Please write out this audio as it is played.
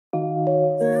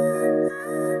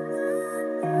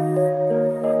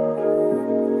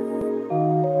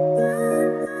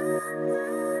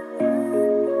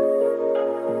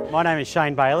My name is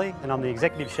Shane Bailey and I'm the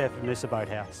Executive Chef of Noosa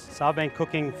Boathouse. So I've been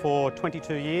cooking for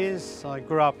 22 years. I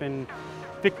grew up in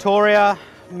Victoria,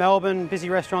 Melbourne, busy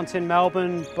restaurants in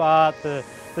Melbourne, but the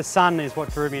sun is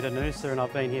what drew me to Noosa, and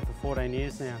I've been here for 14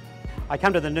 years now. I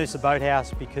come to the Noosa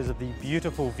Boathouse because of the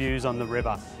beautiful views on the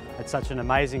river. It's such an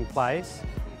amazing place,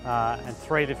 and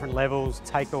 3 different levels,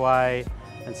 takeaway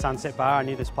and sunset bar. I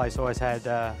knew this place always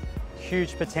had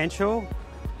huge potential,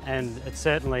 and it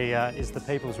certainly is the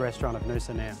people's restaurant of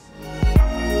Noosa now.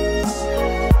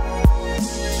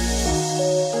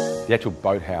 The actual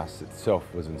boathouse itself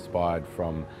was inspired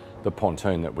from the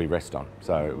pontoon that we rest on.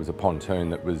 So it was a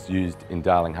pontoon that was used in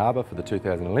Darling Harbour for the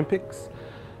 2000 Olympics,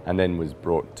 and then was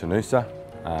brought to Noosa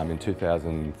in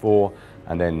 2004,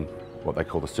 and then what they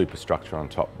call the superstructure on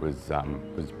top was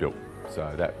built.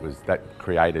 So that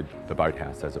created the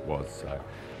boathouse as it was. So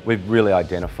we've really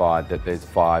identified that there's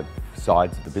 5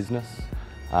 sides of the business.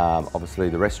 Obviously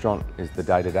the restaurant is the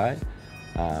day-to-day,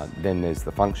 then there's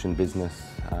the function business,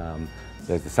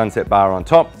 there's the sunset bar on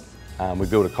top, we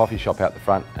built a coffee shop out the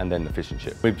front, and then the fish and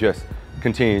chip. We've just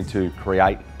continued to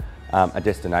create a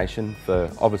destination for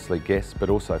obviously guests, but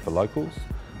also for locals,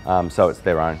 so it's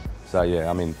their own. So yeah,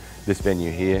 I mean, this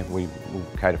venue here, we will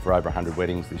cater for over 100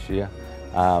 weddings this year,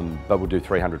 but we'll do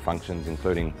 300 functions,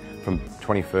 including from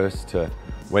 21st to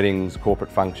weddings,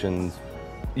 corporate functions.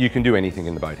 You can do anything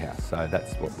in the boathouse, so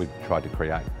that's what we've tried to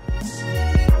create.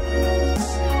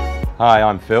 Hi,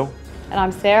 I'm Phil. And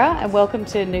I'm Sarah, and welcome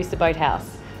to Noosa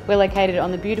Boathouse. We're located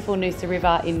on the beautiful Noosa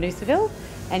River in Noosaville,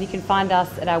 and you can find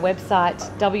us at our website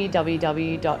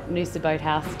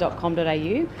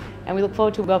www.noosaboathouse.com.au, and we look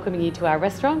forward to welcoming you to our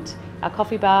restaurant, our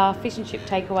coffee bar, fish and chip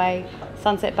takeaway,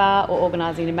 sunset bar, or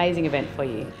organising an amazing event for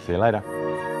you. See you later.